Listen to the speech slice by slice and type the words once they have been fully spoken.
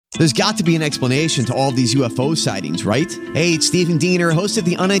There's got to be an explanation to all these UFO sightings, right? Hey, it's Stephen Diener, host of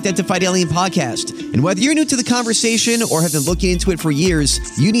the Unidentified Alien Podcast. And whether you're new to the conversation or have been looking into it for years,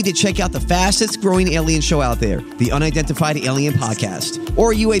 you need to check out the fastest growing alien show out there, the Unidentified Alien Podcast,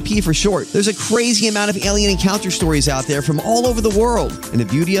 or UAP for short. There's a crazy amount of alien encounter stories out there from all over the world. And the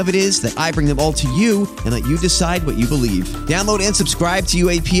beauty of it is that I bring them all to you and let you decide what you believe. Download and subscribe to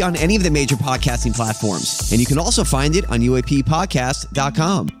UAP on any of the major podcasting platforms. And you can also find it on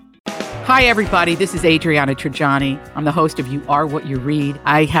UAPpodcast.com. Hi, everybody. This is Adriana Trajani. I'm the host of You Are What You Read.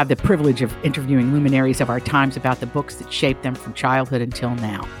 I have the privilege of interviewing luminaries of our times about the books that shaped them from childhood until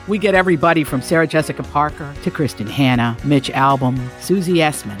now. We get everybody from Sarah Jessica Parker to Kristen Hanna, Mitch Albom, Susie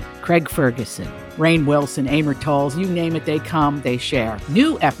Essman, Craig Ferguson, Rainn Wilson, Amor Tolls, you name it, they come, they share.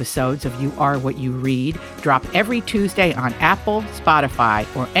 New episodes of You Are What You Read drop every Tuesday on Apple,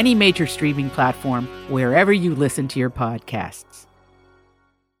 Spotify, or any major streaming platform wherever you listen to your podcasts.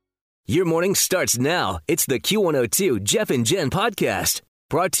 Your morning starts now. It's the Q102 Jeff and Jen podcast,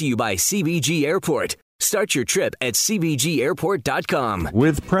 brought to you by CBG Airport. Start your trip at CBGAirport.com.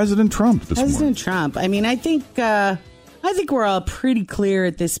 With President Trump this morning. President Trump. I mean, I think we're all pretty clear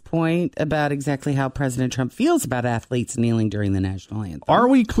at this point about exactly how President Trump feels about athletes kneeling during the national anthem. Are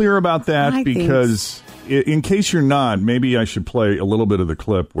we clear about that? Because in case you're not, maybe I should play a little bit of the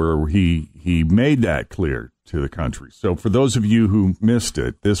clip where he made that clear to the country. So for those of you who missed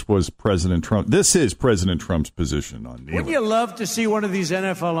it, this was President Trump. This is President Trump's position on kneeling. Wouldn't you love to see one of these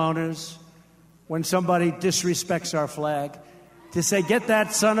NFL owners, when somebody disrespects our flag, to say, get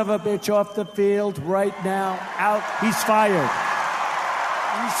that son of a bitch off the field right now, out, he's fired.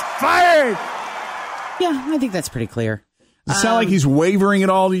 He's fired! Yeah, I think that's pretty clear. Does it sound like he's wavering at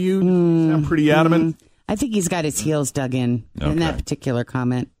all to you? Sound pretty adamant? I think he's got his heels dug in that particular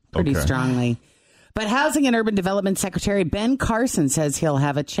comment pretty strongly. But Housing and Urban Development Secretary Ben Carson says he'll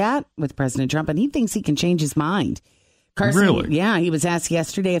have a chat with President Trump, and he thinks he can change his mind. Carson, really? Yeah, he was asked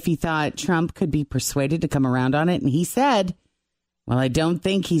yesterday if he thought Trump could be persuaded to come around on it, and he said, well, I don't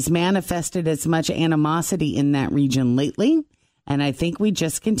think he's manifested as much animosity in that region lately, and I think we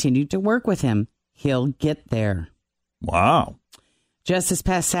just continue to work with him. He'll get there. Wow. Just this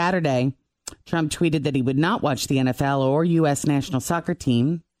past Saturday, Trump tweeted that he would not watch the NFL or U.S. national soccer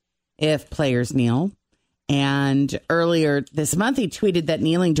team if players kneel. And earlier this month, he tweeted that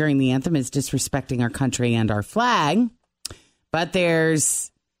kneeling during the anthem is disrespecting our country and our flag. But there's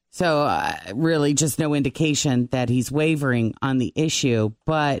really just no indication that he's wavering on the issue.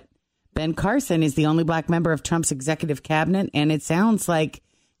 But Ben Carson is the only black member of Trump's executive cabinet, and it sounds like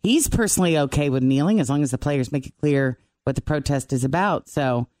he's personally okay with kneeling as long as the players make it clear what the protest is about.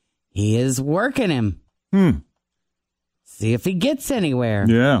 So he is working him. See if he gets anywhere.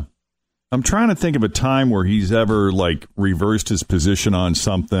 Yeah. I'm trying to think of a time where he's ever reversed his position on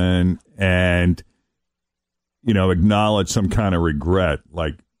something and, acknowledged some kind of regret,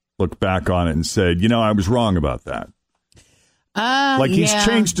 looked back on it and said, I was wrong about that. He's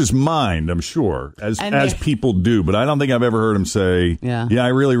changed his mind, I'm sure, as people do. But I don't think I've ever heard him say, I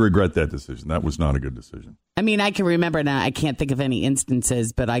really regret that decision. That was not a good decision. I mean, I can remember now. I can't think of any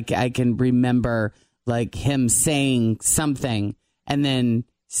instances, but I can remember him saying something and then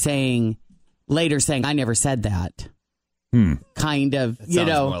later saying, I never said that. Kind of, that sounds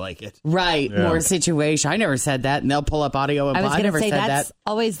more like it. Right. Yeah. More situation. I never said that. And they'll pull up audio and I was going to say that's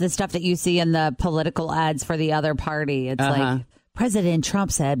always the stuff that you see in the political ads for the other party. It's like President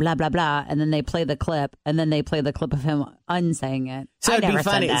Trump said blah, blah, blah. And then they play the clip and then they play the clip of him unsaying it. So it'd be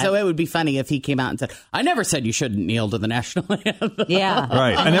funny. So it would be funny if he came out and said, I never said you shouldn't kneel to the national anthem. Yeah.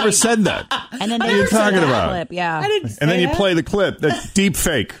 Right. I never said that. And then what are you talking about? Clip. Yeah. And then you play the clip. That's deep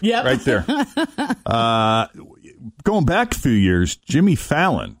fake. Yep. Right there. Going back a few years, Jimmy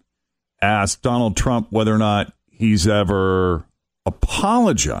Fallon asked Donald Trump whether or not he's ever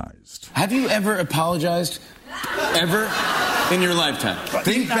apologized. Have you ever apologized? Ever? In your lifetime?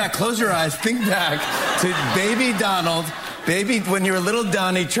 Think back. Close your eyes. Think back to baby Donald, when you were little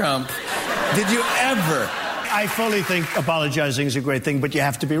Donnie Trump. Did you ever? I fully think apologizing is a great thing, but you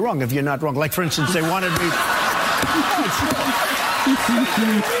have to be wrong if you're not wrong. Like, for instance, they wanted me...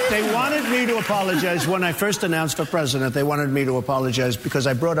 They wanted me to apologize when I first announced for president. They wanted me to apologize because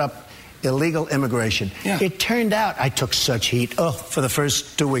I brought up illegal immigration. Yeah. It turned out I took such heat. For the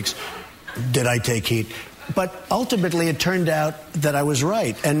first 2 weeks, did I take heat? But ultimately, it turned out that I was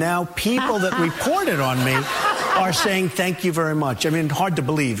right. And now people that reported on me are saying thank you very much. I mean, hard to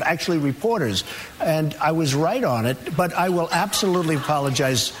believe. Actually, reporters. And I was right on it. But I will absolutely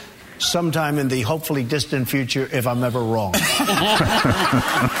apologize sometime in the hopefully distant future if I'm ever wrong.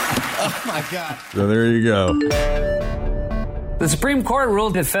 Oh, my God. So there you go. The Supreme Court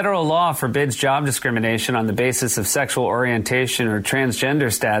ruled that federal law forbids job discrimination on the basis of sexual orientation or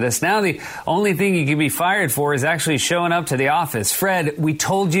transgender status. Now the only thing you can be fired for is actually showing up to the office. Fred, we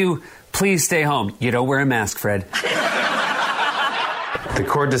told you, please stay home. You don't wear a mask, Fred. The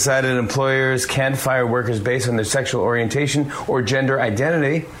court decided employers can't fire workers based on their sexual orientation or gender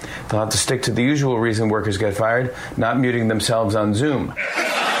identity. They'll have to stick to the usual reason workers get fired, not muting themselves on Zoom.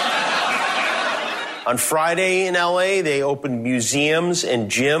 On Friday in LA, they opened museums and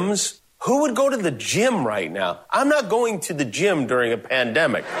gyms. Who would go to the gym right now? I'm not going to the gym during a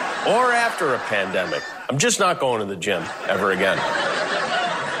pandemic or after a pandemic. I'm just not going to the gym ever again.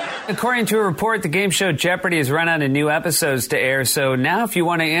 According to a report, the game show Jeopardy has run out of new episodes to air, so now if you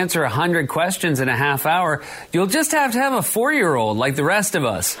want to answer 100 questions in a half hour, you'll just have to have a 4-year-old like the rest of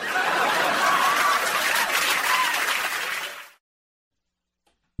us.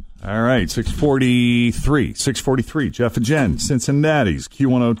 All right, 643, Jeff and Jen, Cincinnati's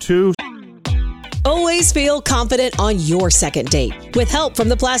Q102. Always feel confident on your second date. With help from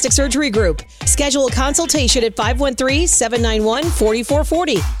the Plastic Surgery Group. Schedule a consultation at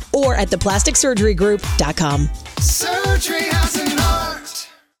 513-791-4440 or at theplasticsurgerygroup.com. Surgery has an art.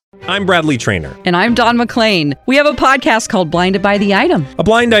 I'm Bradley Trainer. And I'm Don McClain. We have a podcast called Blinded by the Item. A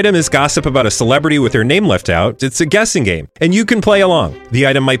blind item is gossip about a celebrity with their name left out. It's a guessing game, and you can play along. The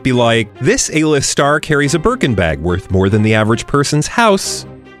item might be like, this A-list star carries a Birkin bag worth more than the average person's house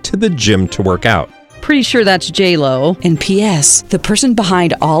to the gym to work out. Pretty sure that's J-Lo. And P.S. the person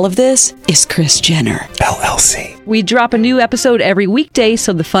behind all of this is Kris Jenner, LLC. We drop a new episode every weekday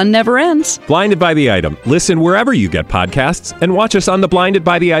so the fun never ends. Blinded by the Item. Listen wherever you get podcasts and watch us on the Blinded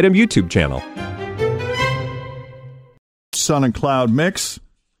by the Item YouTube channel. Sun and cloud mix.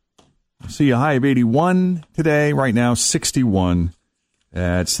 See a high of 81 today. Right now, 61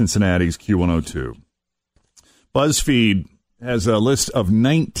 at Cincinnati's Q102. BuzzFeed has a list of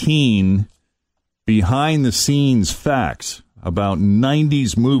 19 behind-the-scenes facts about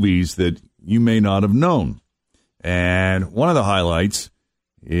 90s movies that you may not have known. And one of the highlights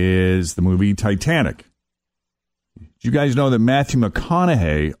is the movie Titanic. Did you guys know that Matthew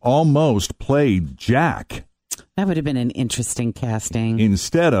McConaughey almost played Jack? That would have been an interesting casting.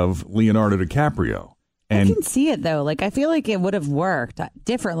 Instead of Leonardo DiCaprio. And I can see it, though. Like, I feel like it would have worked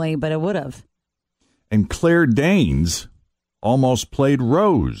differently, but it would have. And Claire Danes almost played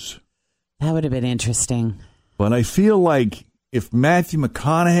Rose. That would have been interesting. But I feel like if Matthew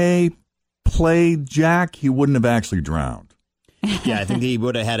McConaughey played Jack, he wouldn't have actually drowned. Yeah, I think he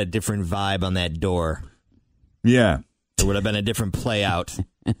would have had a different vibe on that door. Yeah. There would have been a different play out.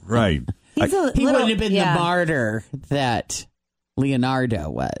 Right. He wouldn't have been the martyr that Leonardo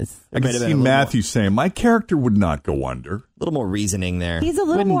was. I can see Matthew saying, my character would not go under. A little more reasoning there. He's a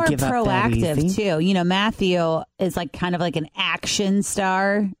little more proactive, too. You know, Matthew is like kind of like an action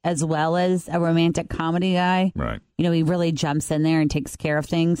star as well as a romantic comedy guy. Right. You know, he really jumps in there and takes care of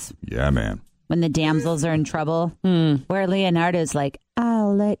things. Yeah, man. When the damsels are in trouble. Where Leonardo's like,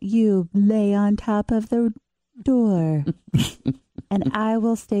 I'll let you lay on top of the door and I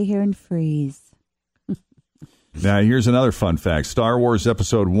will stay here and freeze. Now, here's another fun fact. Star Wars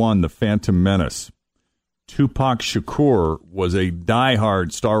Episode 1, The Phantom Menace. Tupac Shakur was a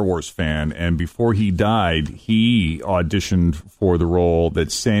diehard Star Wars fan, and before he died, he auditioned for the role that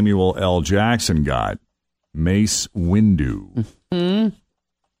Samuel L. Jackson got, Mace Windu.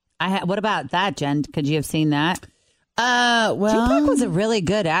 What about that, Jen? Could you have seen that? Well, Tupac was a really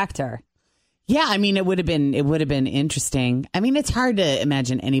good actor. Yeah, I mean, it would have been interesting. I mean, it's hard to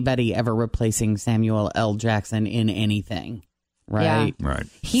imagine anybody ever replacing Samuel L. Jackson in anything, right? Yeah. Right.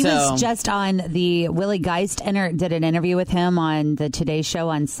 He was just on the Willie Geist did an interview with him on the Today Show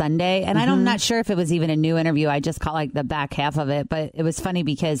on Sunday, and I'm not sure if it was even a new interview. I just caught like the back half of it, but it was funny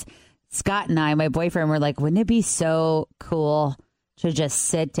because Scott and I, my boyfriend, were like, "Wouldn't it be so cool to just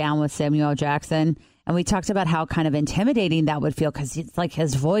sit down with Samuel L. Jackson?" And we talked about how kind of intimidating that would feel because it's like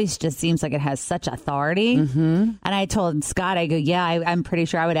his voice just seems like it has such authority. And I told Scott, I go, yeah, I'm pretty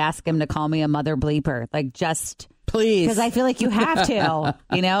sure I would ask him to call me a mother bleeper. Like, just please. Because I feel like you have to,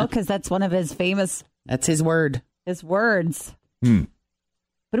 you know, because that's one of his famous. That's his word. His words. But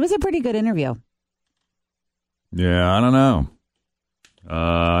it was a pretty good interview. Yeah, I don't know.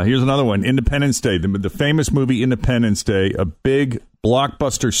 Here's another one. Independence Day, the famous movie Independence Day, a big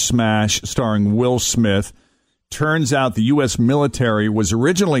blockbuster smash starring Will Smith. Turns out the U.S. military was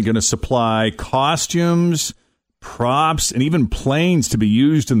originally going to supply costumes, props, and even planes to be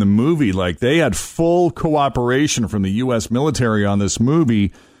used in the movie. Like, they had full cooperation from the U.S. military on this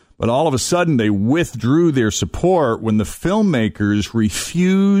movie. But all of a sudden, they withdrew their support when the filmmakers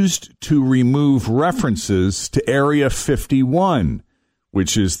refused to remove references to Area 51,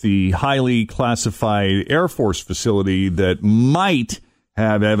 which is the highly classified Air Force facility that might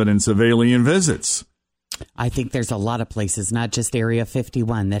have evidence of alien visits. I think there's a lot of places, not just Area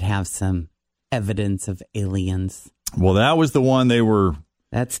 51, that have some evidence of aliens. Well, that was the one they were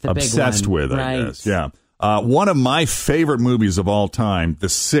obsessed big one. with, I guess. Yeah. One of my favorite movies of all time, The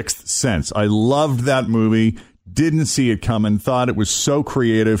Sixth Sense. I loved that movie. Didn't see it coming. Thought it was so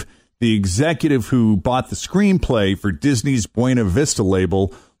creative. The executive who bought the screenplay for Disney's Buena Vista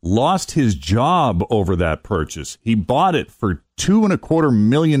label lost his job over that purchase. He bought it for $2.25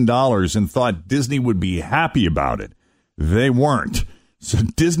 million and thought Disney would be happy about it. They weren't. So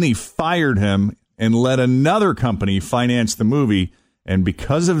Disney fired him and let another company finance the movie. And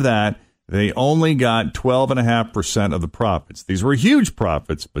because of that, they only got 12.5% of the profits. These were huge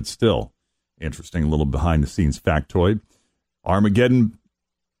profits, but still interesting little behind-the-scenes factoid. Armageddon,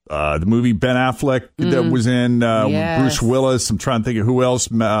 the movie Ben Affleck that was in Bruce Willis. I'm trying to think of who else.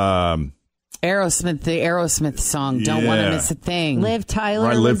 Aerosmith, the Aerosmith song, Don't Want to Miss a Thing. Liv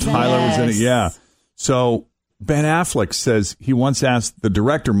Tyler was in it, yeah. So Ben Affleck says he once asked the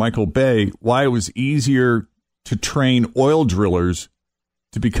director, Michael Bay, why it was easier to train oil drillers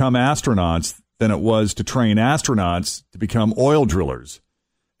to become astronauts than it was to train astronauts to become oil drillers.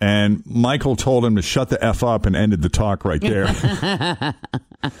 And Michael told him to shut the F up and ended the talk right there.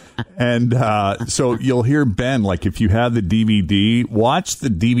 And so you'll hear Ben, like if you have the DVD, watch the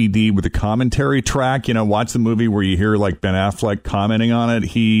DVD with the commentary track, watch the movie where you hear like Ben Affleck commenting on it.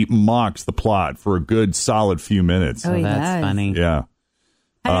 He mocks the plot for a good solid few minutes. Oh, that's funny. Yeah.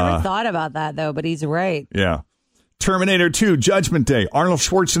 I never thought about that, though, but he's right. Yeah. Terminator 2, Judgment Day. Arnold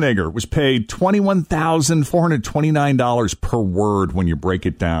Schwarzenegger was paid $21,429 per word when you break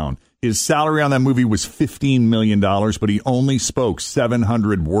it down. His salary on that movie was $15 million, but he only spoke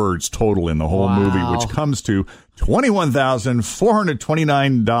 700 words total in the whole movie, which comes to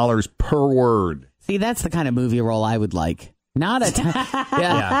 $21,429 per word. See, that's the kind of movie role I would like. Not a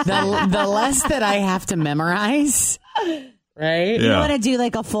the less that I have to memorize, right? You want to do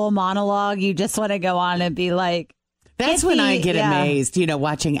like a full monologue. You just want to go on and be like, that's when I get amazed,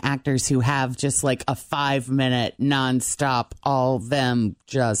 watching actors who have just like a 5-minute nonstop, all them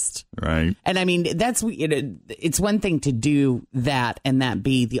just. Right. And I mean, it's one thing to do that and that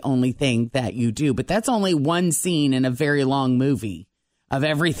be the only thing that you do. But that's only one scene in a very long movie of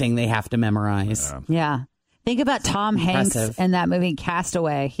everything they have to memorize. Yeah. Think about Tom Hanks in that movie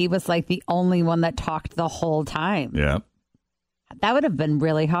Castaway. He was like the only one that talked the whole time. Yeah. That would have been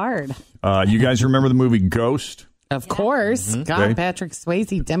really hard. You guys remember the movie Ghost? Of course. God, Patrick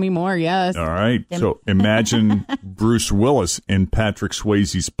Swayze, Demi Moore, yes. All right. So imagine Bruce Willis in Patrick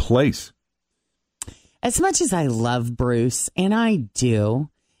Swayze's place. As much as I love Bruce, and I do,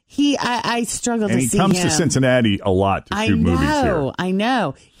 I struggle to see him. And he comes to Cincinnati a lot to shoot movies here. I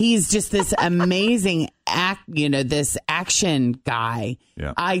know. He's just this amazing this action guy.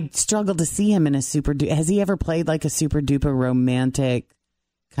 Yeah. I struggle to see him in a has he ever played like a super duper romantic,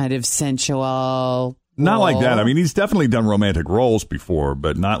 kind of sensual Not role? like that. I mean, he's definitely done romantic roles before,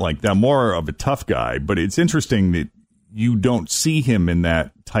 but not like that. More of a tough guy. But it's interesting that you don't see him in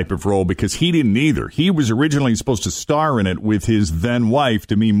that type of role because he didn't either. He was originally supposed to star in it with his then wife,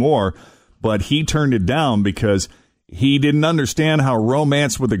 Demi Moore, but he turned it down because he didn't understand how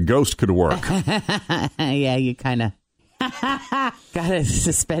romance with a ghost could work. Yeah, you kind of gotta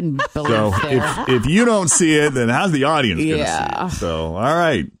suspend belief so there. if you don't see it, then how's the audience going to see it? So, all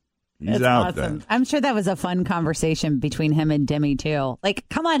right. He's That's out awesome. then. I'm sure that was a fun conversation between him and Demi, too. Like,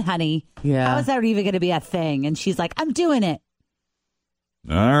 come on, honey. Yeah. How is that even going to be a thing? And she's like, I'm doing it.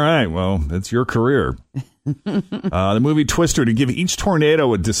 All right. Well, that's your career. The movie Twister, to give each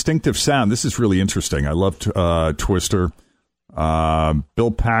tornado a distinctive sound. This is really interesting. I love Twister.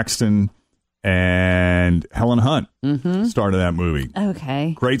 Bill Paxton and Helen Hunt starred in that movie.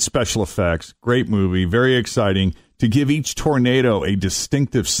 Okay. Great special effects. Great movie. Very exciting. To give each tornado a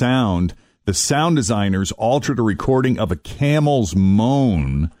distinctive sound, the sound designers altered a recording of a camel's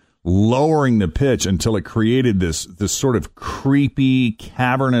moan, lowering the pitch until it created this sort of creepy,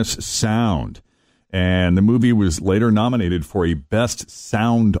 cavernous sound. And the movie was later nominated for a Best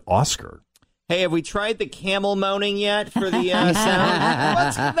Sound Oscar. Hey, have we tried the camel moaning yet for the sound?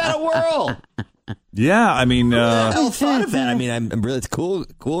 Let's give that a whirl. Yeah, I mean, I thought of that. I mean, I'm really, it's cool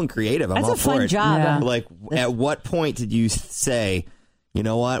and creative. I'm That's all a fun for it. job. Yeah. Like, at what point did you say, you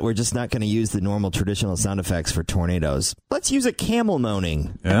know what? We're just not going to use the normal traditional sound effects for tornadoes. Let's use a camel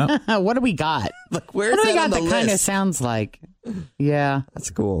moaning. Yeah. What do we got? Like, where's what do we that got on the that kind of list? sounds like? Yeah. That's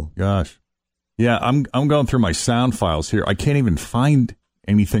cool. Gosh. Yeah, I'm going through my sound files here. I can't even find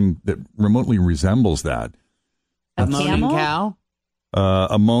anything that remotely resembles that. A moaning cow?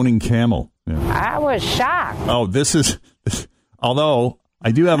 A moaning camel. Yeah. I was shocked. Oh, this is... Although,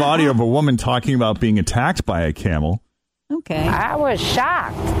 I do have audio of a woman talking about being attacked by a camel. Okay. I was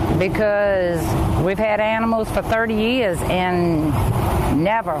shocked because we've had animals for 30 years and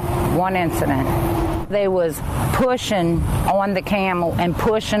never one incident. They was pushing on the camel and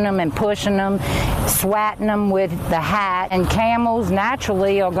pushing them, swatting them with the hat. And camels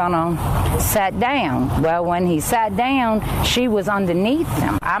naturally are going to sit down. Well, when he sat down, she was underneath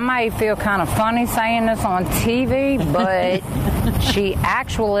him. I might feel kind of funny saying this on TV, but she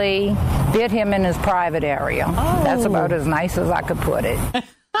actually bit him in his private area. Oh. That's about as nice as I could put it.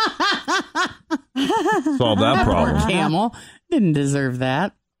 Solve that problem. Poor camel. Didn't deserve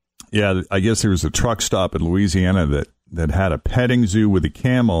that. Yeah, I guess there was a truck stop in Louisiana that had a petting zoo with a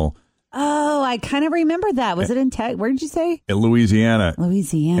camel. Oh, I kind of remember that. Was it in where did you say? In Louisiana.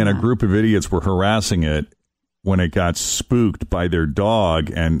 Louisiana. And a group of idiots were harassing it when it got spooked by their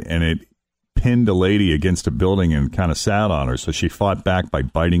dog, and it pinned a lady against a building and kind of sat on her, so she fought back by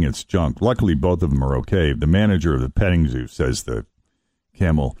biting its junk. Luckily, both of them are okay. The manager of the petting zoo says the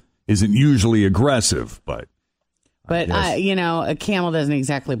camel isn't usually aggressive, but a camel doesn't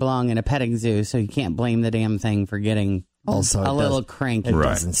exactly belong in a petting zoo, so you can't blame the damn thing for getting also a little cranky. It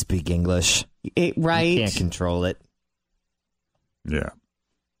doesn't speak English. Right. You can't control it. Yeah.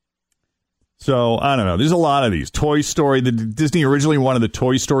 So, I don't know. There's a lot of these. Toy Story. Disney originally wanted the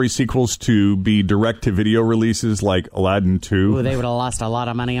Toy Story sequels to be direct-to-video releases like Aladdin 2. Ooh, they would have lost a lot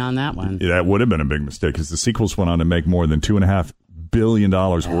of money on that one. Yeah, that would have been a big mistake because the sequels went on to make more than $2.5 billion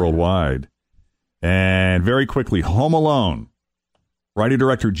worldwide. And very quickly, Home Alone.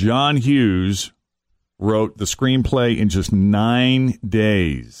 Writer-director John Hughes wrote the screenplay in just 9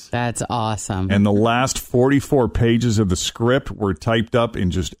 days. That's awesome. And the last 44 pages of the script were typed up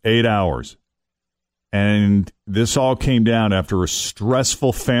in just 8 hours. And this all came down after a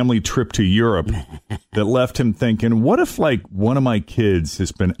stressful family trip to Europe that left him thinking, what if, like, one of my kids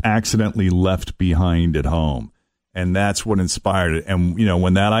has been accidentally left behind at home? And that's what inspired it. And, you know,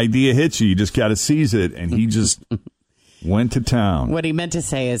 when that idea hits you, you just got to seize it. And he just went to town. What he meant to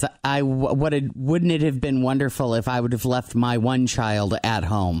say is, wouldn't it have been wonderful if I would have left my one child at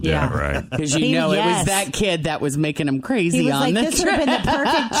home? Yeah, right. Because it was that kid that was making him crazy on this this trip. would have been the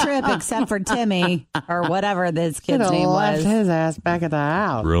perfect trip except for Timmy or whatever this kid's name was. Left his ass back at the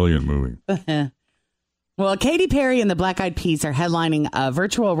house. Brilliant movie. Well, Katy Perry and the Black Eyed Peas are headlining a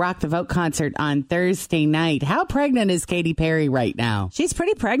virtual Rock the Vote concert on Thursday night. How pregnant is Katy Perry right now? She's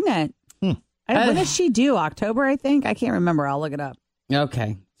pretty pregnant. When does she due? October, I think. I can't remember. I'll look it up.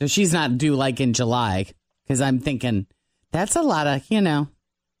 Okay. So she's not due like in July, because I'm thinking that's a lot of,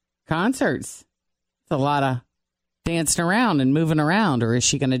 concerts. It's a lot of dancing around and moving around. Or is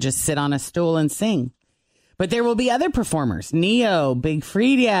she going to just sit on a stool and sing? But there will be other performers. Neo, Big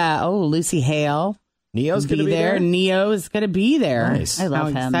Freedia, Lucy Hale. Neo's going to be there? Neo is going to be there. Nice. I love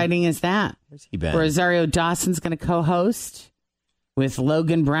him. How exciting is that? Where's he been? Rosario Dawson's going to co-host with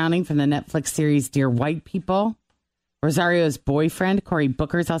Logan Browning from the Netflix series Dear White People. Rosario's boyfriend, Cory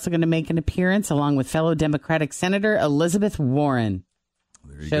Booker, is also going to make an appearance, along with fellow Democratic Senator Elizabeth Warren.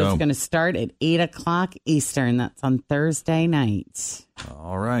 There you Show's go. going to start at 8 o'clock Eastern. That's on Thursday night.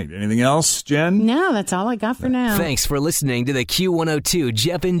 All right. Anything else, Jen? No, that's all I got for now. Thanks for listening to the Q102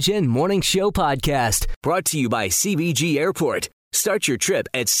 Jeff and Jen Morning Show podcast, brought to you by CBG Airport. Start your trip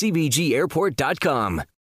at CBGAirport.com.